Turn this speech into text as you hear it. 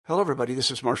Hello, everybody. This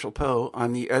is Marshall Poe.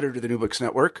 I'm the editor of the New Books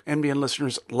Network. NBN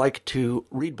listeners like to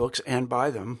read books and buy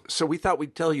them. So we thought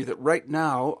we'd tell you that right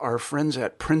now, our friends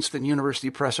at Princeton University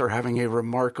Press are having a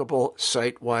remarkable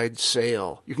site-wide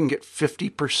sale. You can get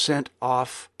 50%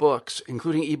 off books,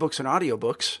 including ebooks and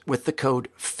audiobooks, with the code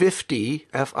 50,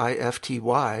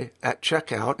 F-I-F-T-Y, at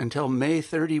checkout until May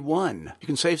 31. You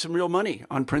can save some real money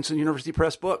on Princeton University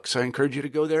Press books. I encourage you to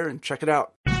go there and check it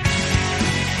out.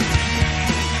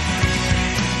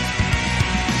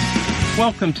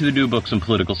 Welcome to the New Books in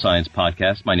Political Science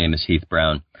podcast. My name is Heath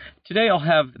Brown. Today I'll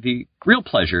have the real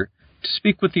pleasure to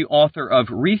speak with the author of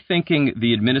Rethinking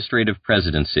the Administrative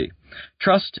Presidency,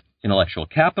 Trust, Intellectual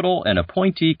Capital, and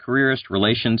Appointee Careerist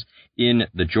Relations in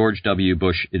the George W.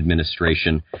 Bush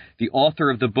Administration. The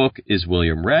author of the book is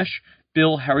William Resch.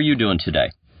 Bill, how are you doing today?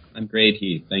 I'm great,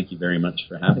 Heath. Thank you very much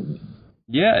for having me.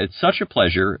 Yeah, it's such a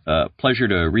pleasure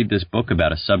to read this book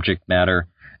about a subject matter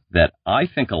that I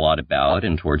think a lot about,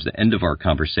 and towards the end of our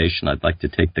conversation, I'd like to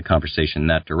take the conversation in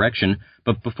that direction.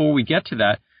 But before we get to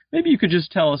that, maybe you could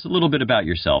just tell us a little bit about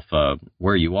yourself,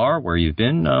 where you are, where you've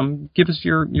been. Give us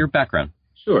your background.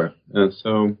 Sure.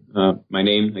 So my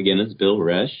name, again, is Bill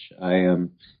Resch. I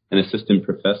am an assistant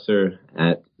professor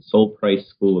at Sol Price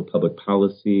School of Public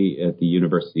Policy at the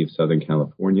University of Southern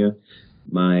California.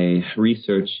 My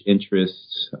research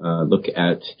interests look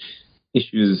at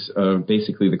issues of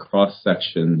basically the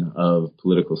cross-section of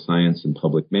political science and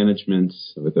public management,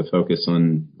 with a focus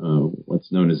on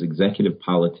what's known as executive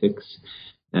politics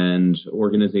and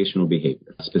organizational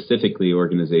behavior. Specifically,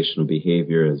 organizational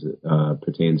behavior as it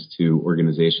pertains to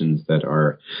organizations that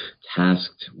are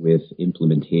tasked with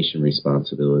implementation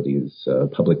responsibilities,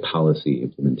 public policy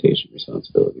implementation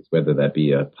responsibilities, whether that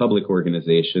be a public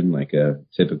organization like a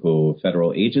typical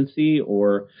federal agency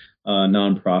or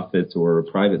nonprofits or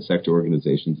private sector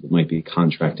organizations that might be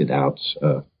contracted out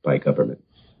by government.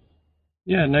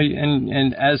 Yeah, no,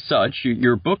 and as such,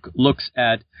 your book looks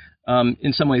at,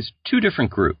 in some ways, two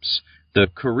different groups, the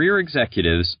career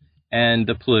executives and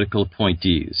the political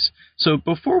appointees. So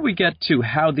before we get to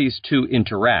how these two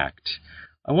interact,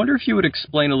 I wonder if you would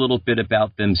explain a little bit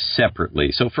about them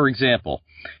separately. So, for example,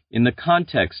 in the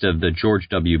context of the George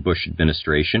W. Bush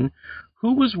administration,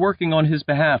 who was working on his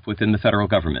behalf within the federal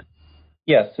government?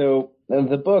 Yeah, so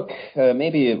the book,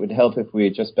 maybe it would help if we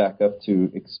just back up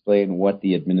to explain what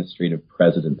the administrative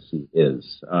presidency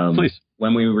is. Please.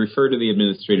 When we refer to the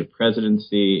administrative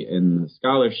presidency in the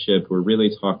scholarship, we're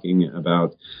really talking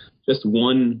about just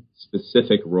one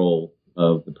specific role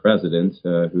of the president,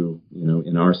 who,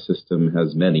 in our system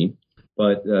has many,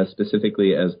 but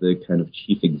specifically as the kind of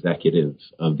chief executive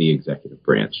of the executive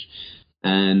branch.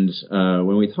 And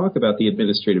when we talk about the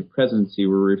administrative presidency,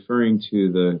 we're referring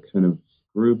to the kind of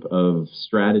group of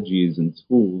strategies and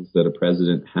tools that a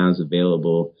president has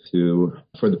available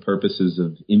for the purposes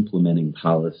of implementing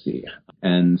policy,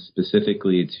 and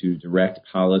specifically to direct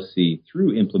policy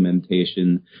through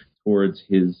implementation towards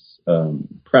his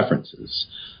preferences.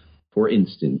 For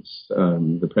instance,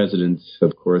 the president,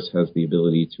 of course, has the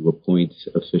ability to appoint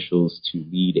officials to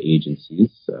lead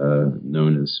agencies,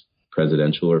 known as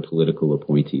presidential or political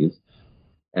appointees.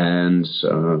 And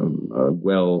a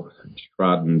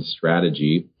well-trodden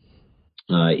strategy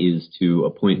is to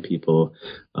appoint people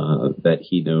that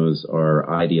he knows are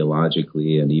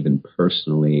ideologically and even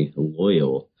personally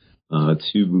loyal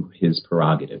to his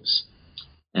prerogatives.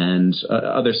 And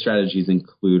other strategies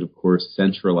include, of course,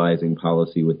 centralizing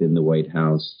policy within the White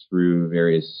House through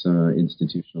various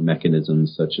institutional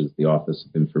mechanisms, such as the Office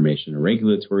of Information and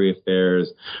Regulatory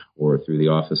Affairs or through the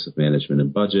Office of Management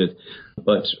and Budget.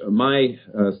 But my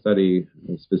study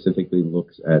specifically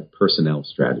looks at personnel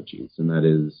strategies, and that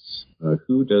is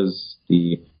who does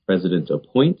the president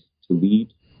appoint to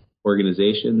lead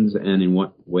organizations, and in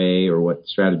what way or what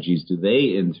strategies do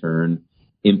they in turn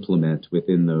implement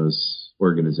within those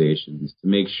organizations to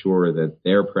make sure that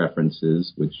their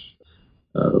preferences, which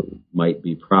might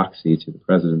be proxy to the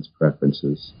president's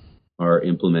preferences, are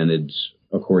implemented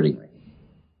accordingly.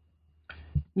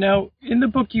 Now, in the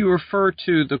book, you refer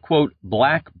to the, quote,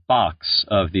 black box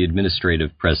of the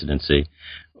administrative presidency.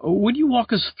 Would you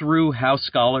walk us through how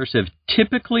scholars have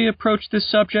typically approached this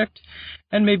subject,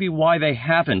 and maybe why they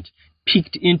haven't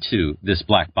peeked into this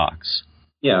black box?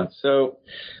 Yeah, so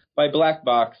by black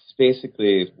box,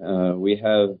 basically, we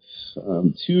have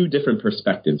two different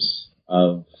perspectives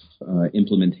of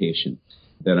implementation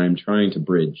that I'm trying to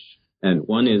bridge. And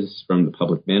one is from the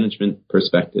public management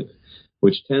perspective,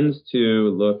 which tends to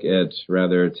look at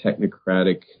rather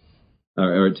technocratic,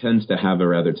 or tends to have a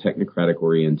rather technocratic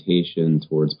orientation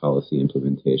towards policy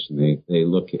implementation. They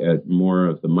look at more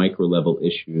of the micro-level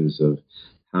issues of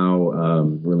how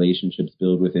relationships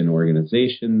build within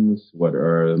organizations, what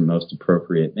are the most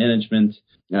appropriate management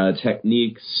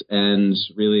techniques, and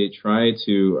really try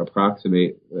to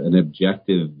approximate an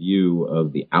objective view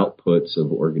of the outputs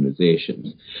of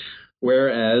organizations.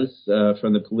 Whereas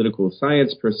from the political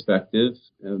science perspective,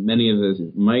 many of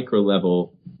the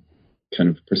micro-level kind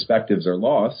of perspectives are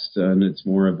lost, and it's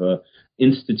more of a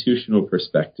institutional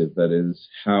perspective. That is,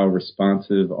 how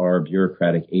responsive are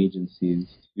bureaucratic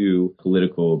agencies to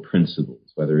political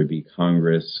principles, whether it be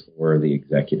Congress or the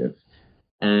executive.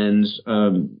 And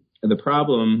the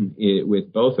problem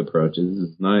with both approaches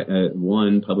is not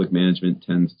one, public management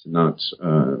tends to not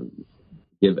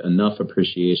give enough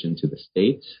appreciation to the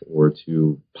state or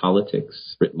to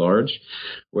politics writ large,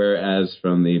 whereas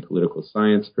from the political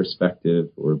science perspective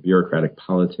or bureaucratic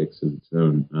politics of its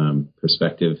own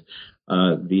perspective,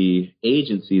 the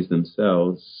agencies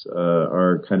themselves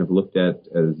are kind of looked at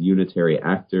as unitary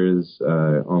actors,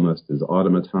 almost as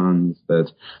automatons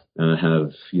that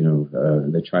have,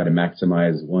 they try to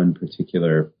maximize one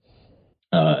particular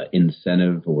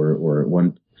incentive or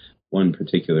one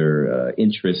particular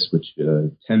interest, which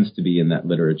tends to be in that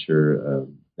literature,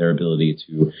 their ability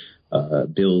to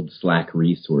build slack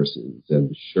resources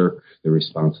and shirk the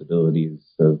responsibilities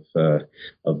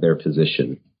of their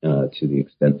position to the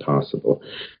extent possible.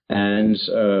 And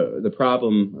the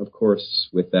problem, of course,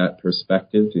 with that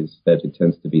perspective is that it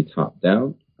tends to be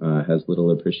top-down, has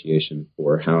little appreciation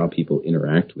for how people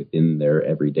interact within their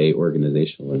everyday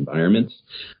organizational environments.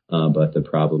 But the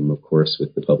problem, of course,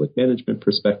 with the public management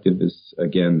perspective is,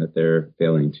 again, that they're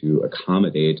failing to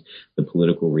accommodate the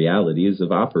political realities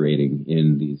of operating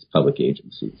in these public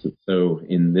agencies. And so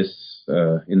in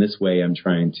this way, I'm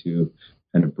trying to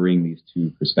kind of bring these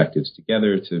two perspectives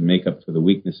together to make up for the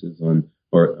weaknesses or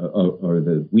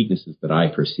the weaknesses that I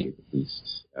perceive, at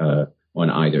least, on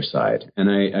either side. And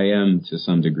I am, to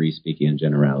some degree, speaking in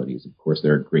generalities. Of course,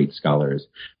 there are great scholars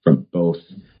from both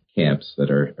camps that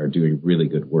are doing really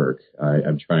good work.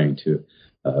 I'm trying to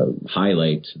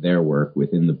highlight their work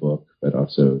within the book, but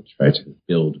also try to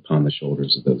build upon the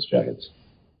shoulders of those giants.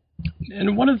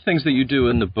 And one of the things that you do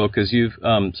in the book is you've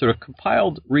sort of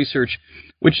compiled research,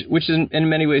 which is in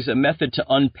many ways a method to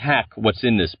unpack what's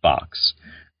in this box.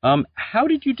 How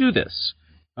did you do this?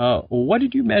 What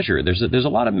did you measure? There's a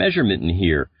lot of measurement in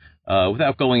here.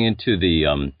 Without going into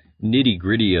the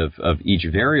nitty-gritty of each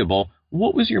variable,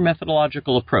 what was your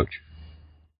methodological approach?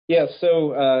 Yeah,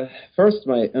 so first,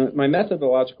 my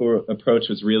methodological approach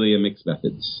was really a mixed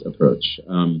methods approach.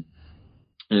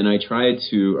 And I tried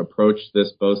to approach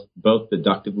this both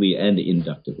deductively and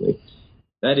inductively.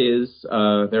 That is,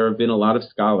 there have been a lot of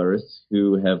scholars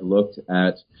who have looked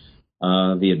at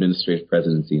the administrative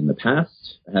presidency in the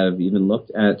past, have even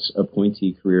looked at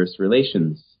appointee careerist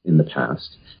relations in the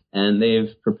past, and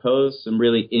they've proposed some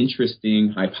really interesting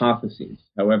hypotheses.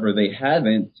 However, they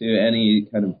haven't to any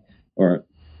kind of, or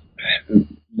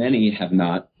many have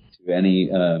not to any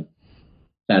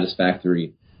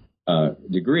satisfactory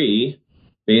degree,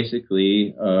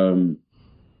 basically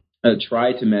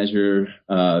try to measure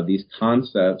these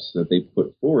concepts that they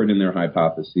put forward in their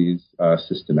hypotheses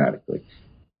systematically.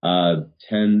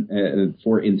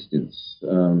 For instance,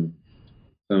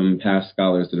 some past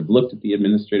scholars that have looked at the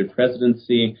administrative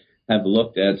presidency have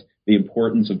looked at the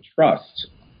importance of trust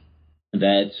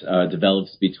that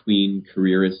develops between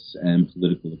careerists and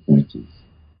political appointees,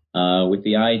 with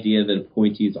the idea that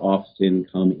appointees often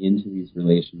come into these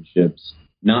relationships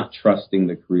not trusting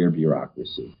the career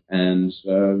bureaucracy. And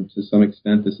to some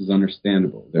extent, this is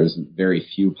understandable. There's very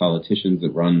few politicians that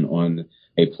run on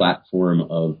a platform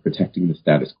of protecting the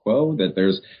status quo, that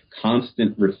there's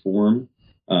constant reform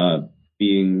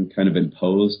being kind of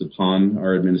imposed upon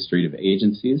our administrative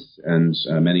agencies, and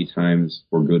many times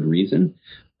for good reason.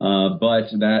 But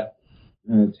that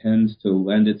tends to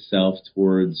lend itself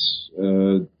towards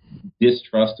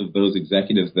distrust of those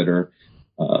executives that are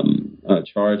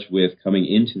charged with coming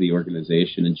into the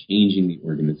organization and changing the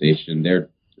organization, their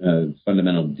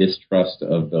fundamental distrust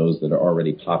of those that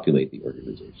already populate the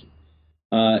organization.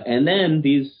 And then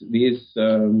these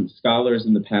scholars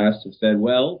in the past have said,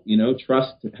 well,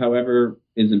 trust, however,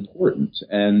 is important.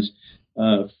 And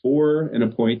for an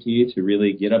appointee to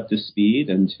really get up to speed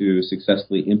and to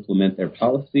successfully implement their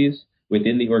policies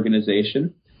within the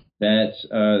organization, that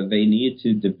they need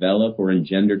to develop or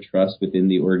engender trust within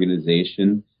the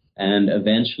organization. And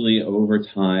eventually, over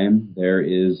time, there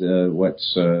is what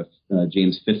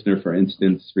James Fiftner, for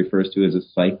instance, refers to as a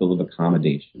cycle of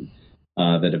accommodation,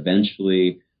 that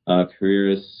eventually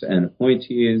careerists and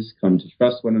appointees come to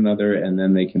trust one another, and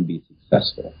then they can be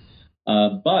successful.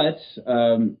 But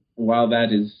while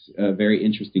that is a very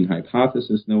interesting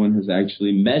hypothesis, no one has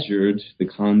actually measured the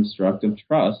construct of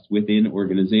trust within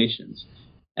organizations.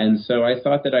 And so I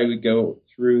thought that I would go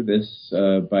through this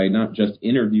by not just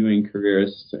interviewing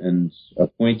careerists and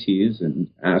appointees and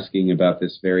asking about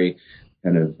this very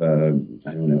kind of,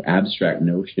 abstract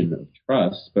notion of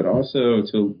trust, but also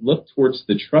to look towards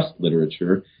the trust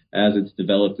literature as it's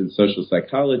developed in social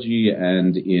psychology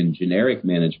and in generic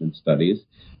management studies,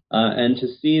 and to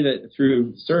see that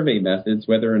through survey methods,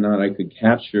 whether or not I could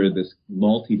capture this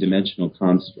multidimensional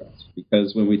construct.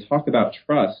 Because when we talk about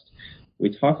trust,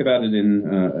 we talk about it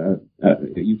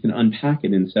you can unpack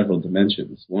it in several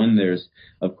dimensions. One, there's,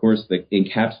 of course, the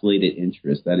encapsulated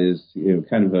interest. That is,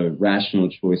 kind of a rational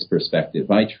choice perspective.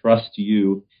 I trust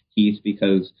you, Keith,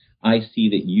 because I see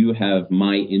that you have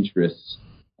my interests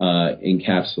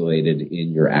encapsulated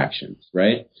in your actions,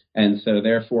 right? And so,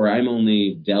 therefore, I'm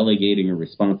only delegating a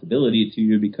responsibility to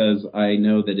you because I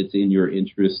know that it's in your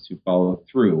interest to follow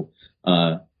through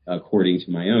according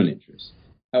to my own interests.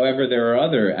 However, there are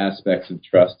other aspects of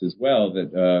trust as well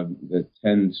that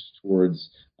tend towards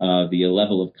the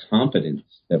level of competence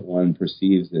that one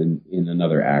perceives in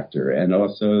another actor, and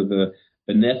also the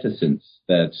beneficence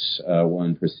that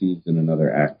one perceives in another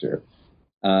actor,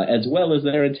 as well as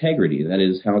their integrity. That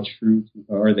is, how true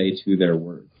are they to their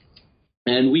word?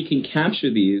 And we can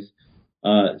capture these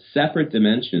separate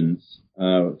dimensions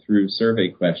through survey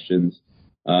questions,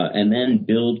 and then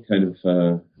build kind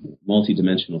of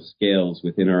multidimensional scales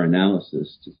within our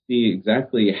analysis to see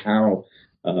exactly how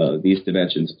these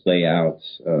dimensions play out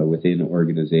within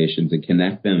organizations and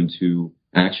connect them to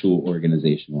actual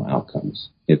organizational outcomes,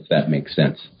 if that makes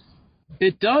sense.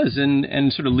 It does,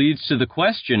 and sort of leads to the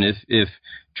question, if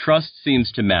trust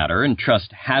seems to matter and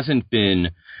trust hasn't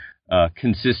been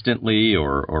consistently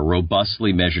or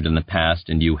robustly measured in the past,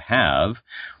 and you have,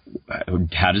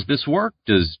 how does this work?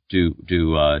 Is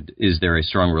there a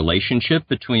strong relationship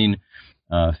between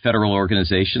federal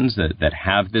organizations that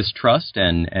have this trust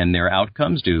and their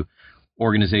outcomes? Do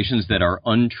organizations that are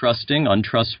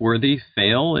untrustworthy,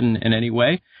 fail in any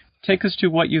way? Take us to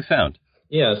what you found.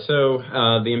 Yeah, so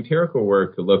the empirical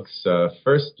work looks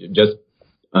first just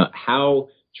how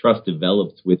trust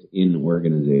develops within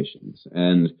organizations.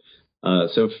 And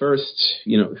so first,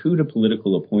 who do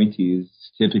political appointees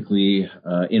typically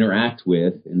interact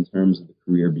with in terms of the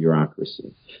career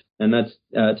bureaucracy? And that's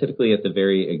typically at the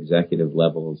very executive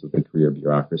levels of the career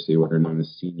bureaucracy, what are known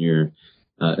as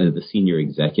the senior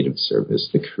executive service,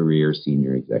 the career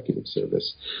senior executive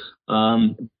service.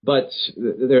 But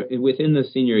within the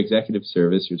senior executive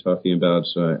service, you're talking about,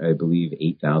 I believe,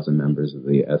 8,000 members of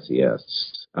the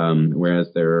SES,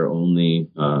 whereas there are only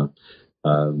about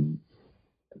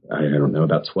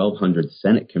 1,200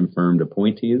 Senate-confirmed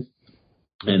appointees,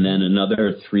 and then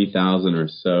another 3,000 or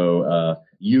so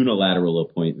unilateral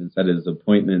appointments, that is,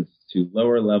 appointments to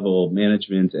lower-level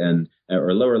management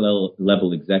or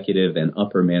lower-level executive and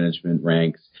upper management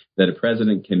ranks that a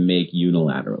president can make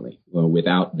unilaterally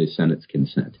without the Senate's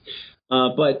consent.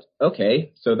 But,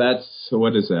 okay, so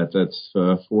what is that? That's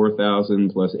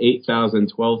 4,000 plus 8,000,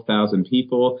 12,000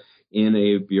 people in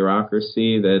a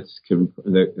bureaucracy that's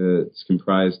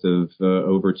comprised of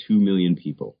over 2 million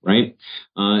people, right?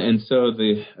 And so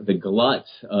the glut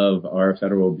of our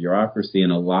federal bureaucracy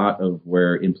and a lot of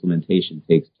where implementation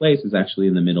takes place is actually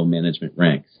in the middle management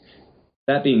ranks.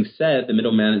 That being said, the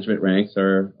middle management ranks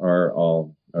are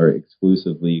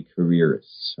exclusively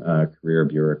careerists, career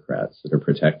bureaucrats that are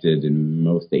protected in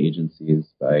most agencies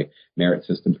by merit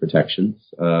system protections.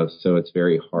 So it's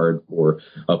very hard for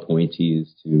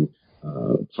appointees to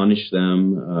punish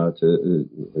them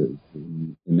in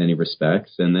many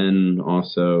respects. And then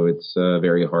also it's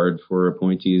very hard for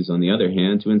appointees, on the other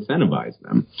hand, to incentivize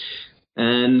them.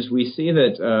 And we see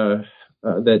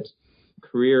that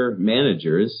career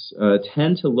managers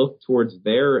tend to look towards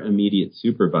their immediate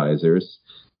supervisors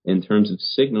in terms of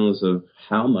signals of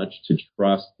how much to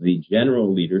trust the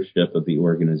general leadership of the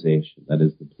organization, that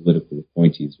is, the political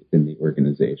appointees within the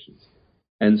organizations.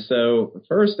 And so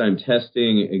first I'm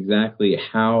testing exactly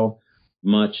how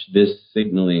much this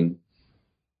signaling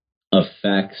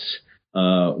affects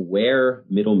where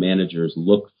middle managers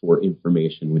look for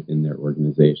information within their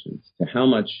organizations. So how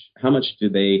much do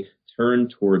they turn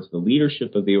towards the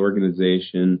leadership of the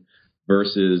organization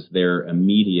versus their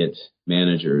immediate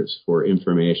managers for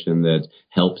information that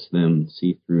helps them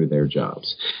see through their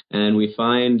jobs. And we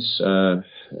find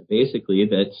basically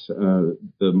that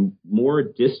the more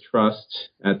distrust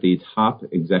at the top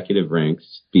executive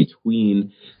ranks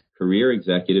between career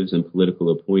executives and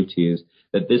political appointees,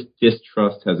 that this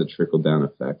distrust has a trickle-down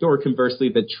effect, or conversely,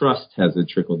 that trust has a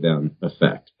trickle-down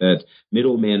effect, that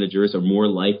middle managers are more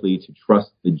likely to trust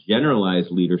the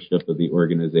generalized leadership of the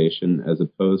organization as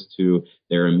opposed to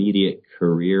their immediate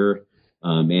career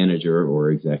manager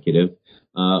or executive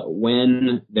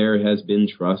when there has been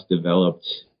trust developed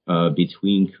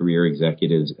between career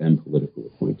executives and political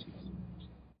appointees.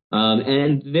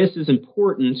 And this is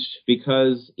important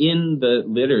because in the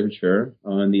literature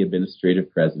on the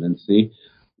administrative presidency,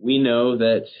 we know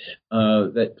that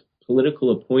that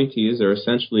political appointees are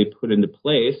essentially put into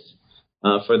place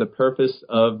for the purpose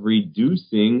of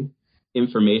reducing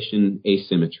information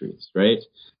asymmetries, right?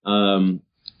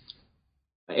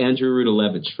 Andrew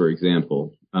Rudalevich, for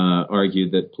example,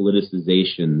 argued that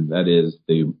politicization, that is,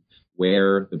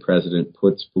 where the president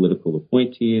puts political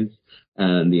appointees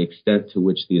and the extent to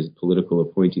which these political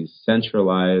appointees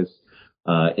centralize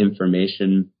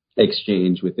information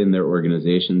exchange within their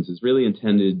organizations, is really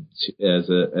intended as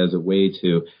a way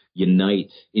to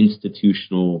unite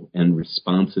institutional and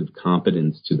responsive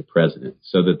competence to the president,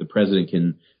 so that the president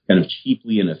can kind of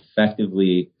cheaply and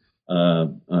effectively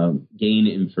gain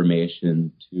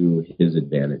information to his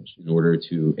advantage in order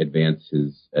to advance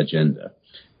his agenda.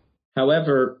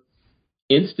 However,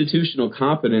 institutional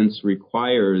competence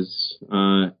requires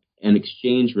an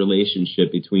exchange relationship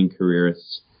between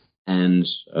careerists and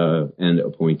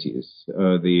appointees.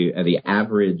 The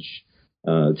average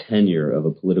tenure of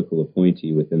a political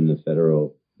appointee within the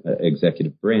federal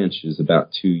executive branch is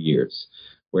about 2 years,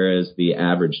 whereas the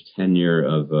average tenure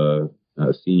of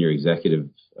a senior executive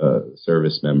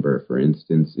service member, for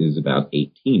instance, is about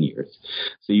 18 years.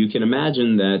 So you can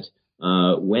imagine that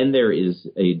when there is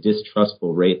a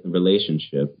distrustful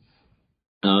relationship,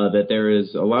 that there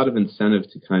is a lot of incentive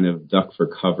to kind of duck for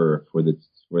cover for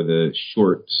the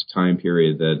short time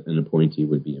period that an appointee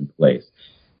would be in place.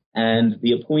 And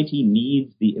the appointee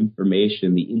needs the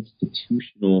information, the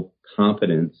institutional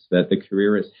competence that the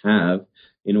careerists have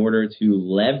in order to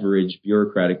leverage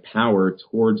bureaucratic power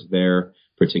towards their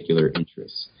particular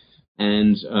interests.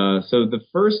 And so the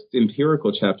first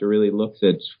empirical chapter really looks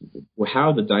at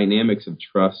how the dynamics of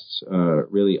trust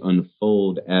really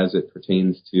unfold as it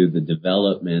pertains to the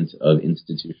development of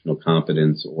institutional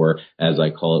competence, or as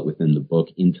I call it within the book,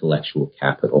 intellectual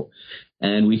capital.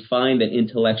 And we find that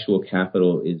intellectual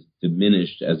capital is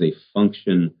diminished as a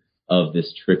function of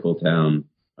this trickle-down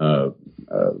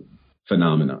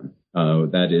phenomenon.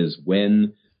 That is,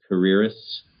 when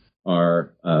careerists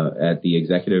are at the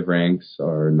executive ranks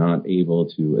are not able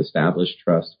to establish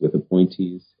trust with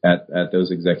appointees at those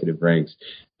executive ranks,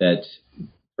 that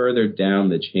further down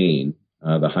the chain,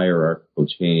 the hierarchical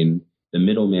chain, the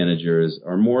middle managers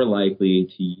are more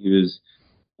likely to use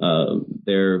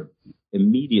their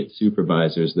immediate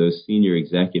supervisors, those senior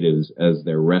executives, as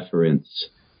their reference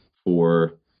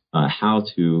for how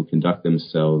to conduct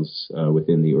themselves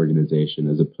within the organization,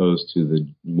 as opposed to the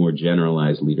more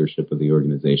generalized leadership of the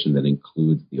organization that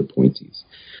includes the appointees.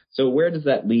 So where does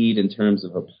that lead in terms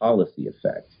of a policy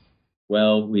effect?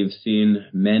 Well, we've seen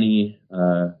many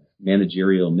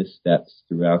managerial missteps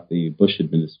throughout the Bush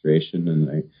administration, and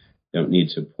I don't need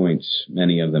to point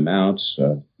many of them out.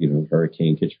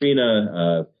 Hurricane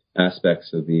Katrina,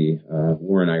 aspects of the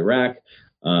war in Iraq,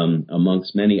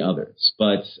 amongst many others.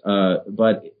 But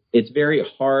it's very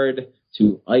hard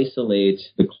to isolate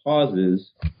the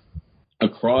causes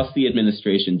across the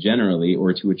administration generally,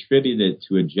 or to attribute it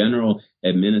to a general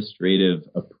administrative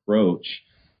approach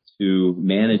to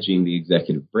managing the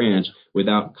executive branch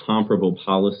without comparable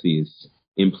policies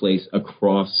in place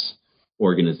across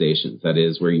organizations. That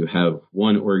is, where you have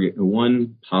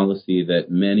one policy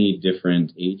that many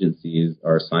different agencies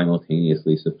are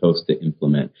simultaneously supposed to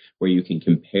implement, where you can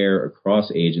compare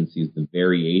across agencies the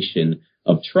variation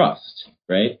of trust,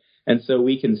 right? And so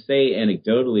we can say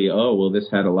anecdotally, oh, well, this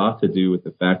had a lot to do with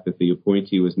the fact that the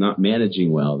appointee was not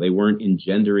managing well. They weren't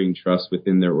engendering trust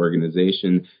within their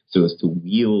organization so as to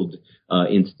wield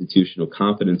institutional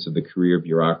competence of the career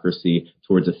bureaucracy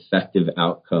towards effective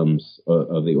outcomes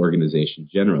of the organization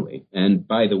generally. And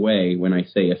by the way, when I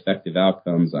say effective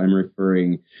outcomes, I'm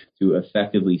referring to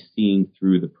effectively seeing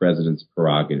through the president's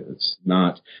prerogatives,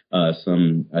 not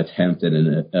some attempt at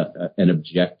an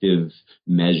objective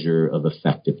measure of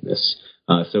effectiveness.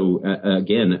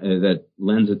 Again, that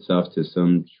lends itself to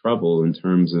some trouble in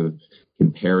terms of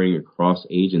comparing across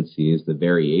agencies, the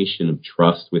variation of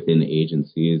trust within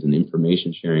agencies and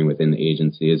information sharing within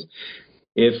agencies,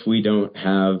 if we don't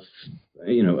have,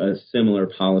 a similar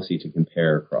policy to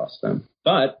compare across them.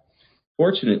 But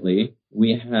fortunately,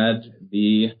 we had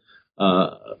the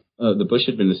Bush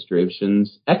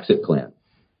administration's exit plan.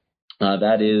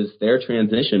 That is their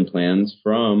transition plans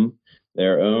from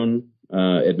their own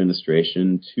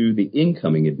administration to the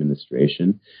incoming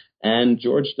administration. And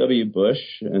George W. Bush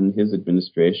and his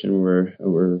administration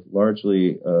were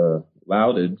largely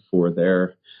lauded for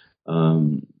their,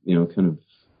 kind of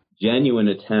genuine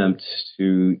attempt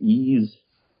to ease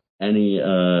any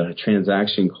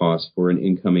transaction costs for an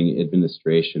incoming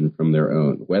administration from their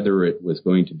own, whether it was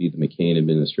going to be the McCain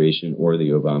administration or the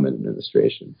Obama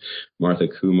administration. Martha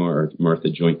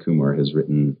Joint Kumar has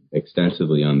written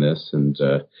extensively on this, and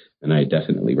I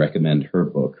definitely recommend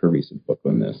her recent book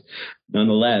on this.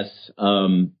 Nonetheless,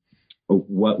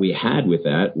 what we had with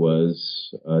that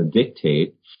was a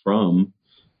dictate from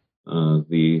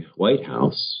the White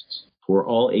House for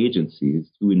all agencies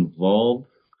to involve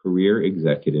career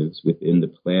executives within the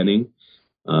planning,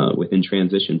 within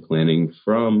transition planning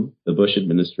from the Bush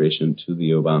administration to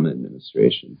the Obama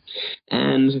administration,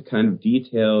 and kind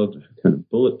of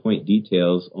bullet point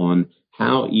details on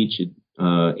how each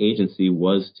agency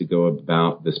was to go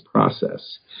about this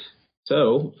process.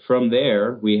 So from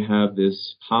there, we have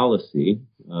this policy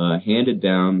handed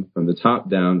down from the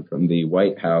top down from the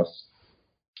White House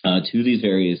to these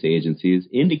various agencies,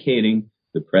 indicating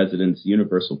the president's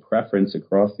universal preference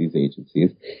across these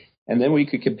agencies. And then we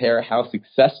could compare how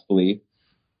successfully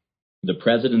the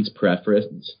president's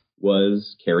preference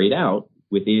was carried out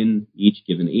within each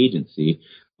given agency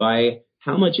by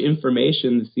how much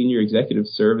information the senior executive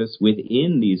service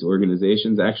within these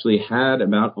organizations actually had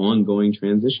about ongoing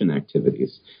transition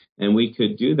activities. And we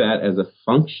could do that as a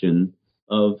function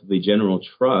of the general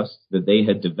trust that they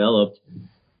had developed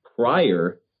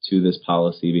prior to this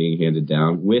policy being handed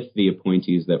down with the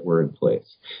appointees that were in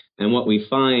place. And what we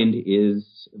find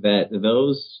is that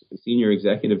those senior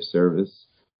executive service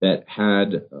that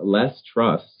had less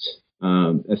trust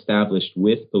established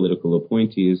with political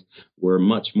appointees were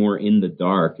much more in the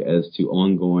dark as to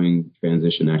ongoing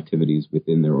transition activities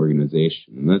within their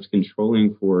organization. And that's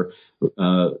controlling for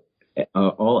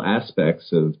all aspects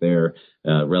of their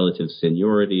relative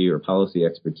seniority or policy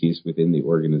expertise within the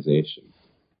organization.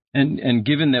 And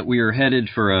given that we are headed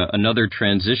for another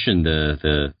transition,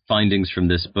 the findings from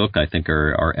this book, I think,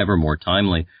 are ever more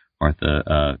timely.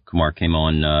 Martha Kumar came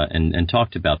on and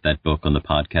talked about that book on the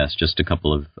podcast just a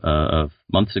couple of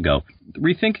months ago.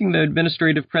 Rethinking the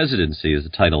Administrative Presidency is the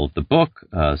title of the book.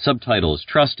 Subtitle is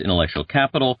Trust, Intellectual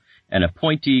Capital, and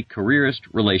Appointee Careerist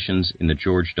Relations in the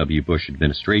George W. Bush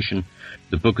Administration.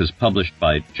 The book is published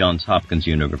by Johns Hopkins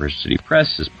University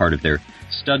Press as part of their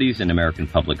Studies in American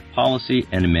Public Policy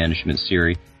and Management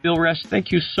series. Bill Ress,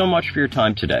 thank you so much for your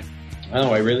time today.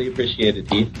 Oh, I really appreciate it,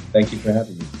 Heath. Thank you for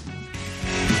having me.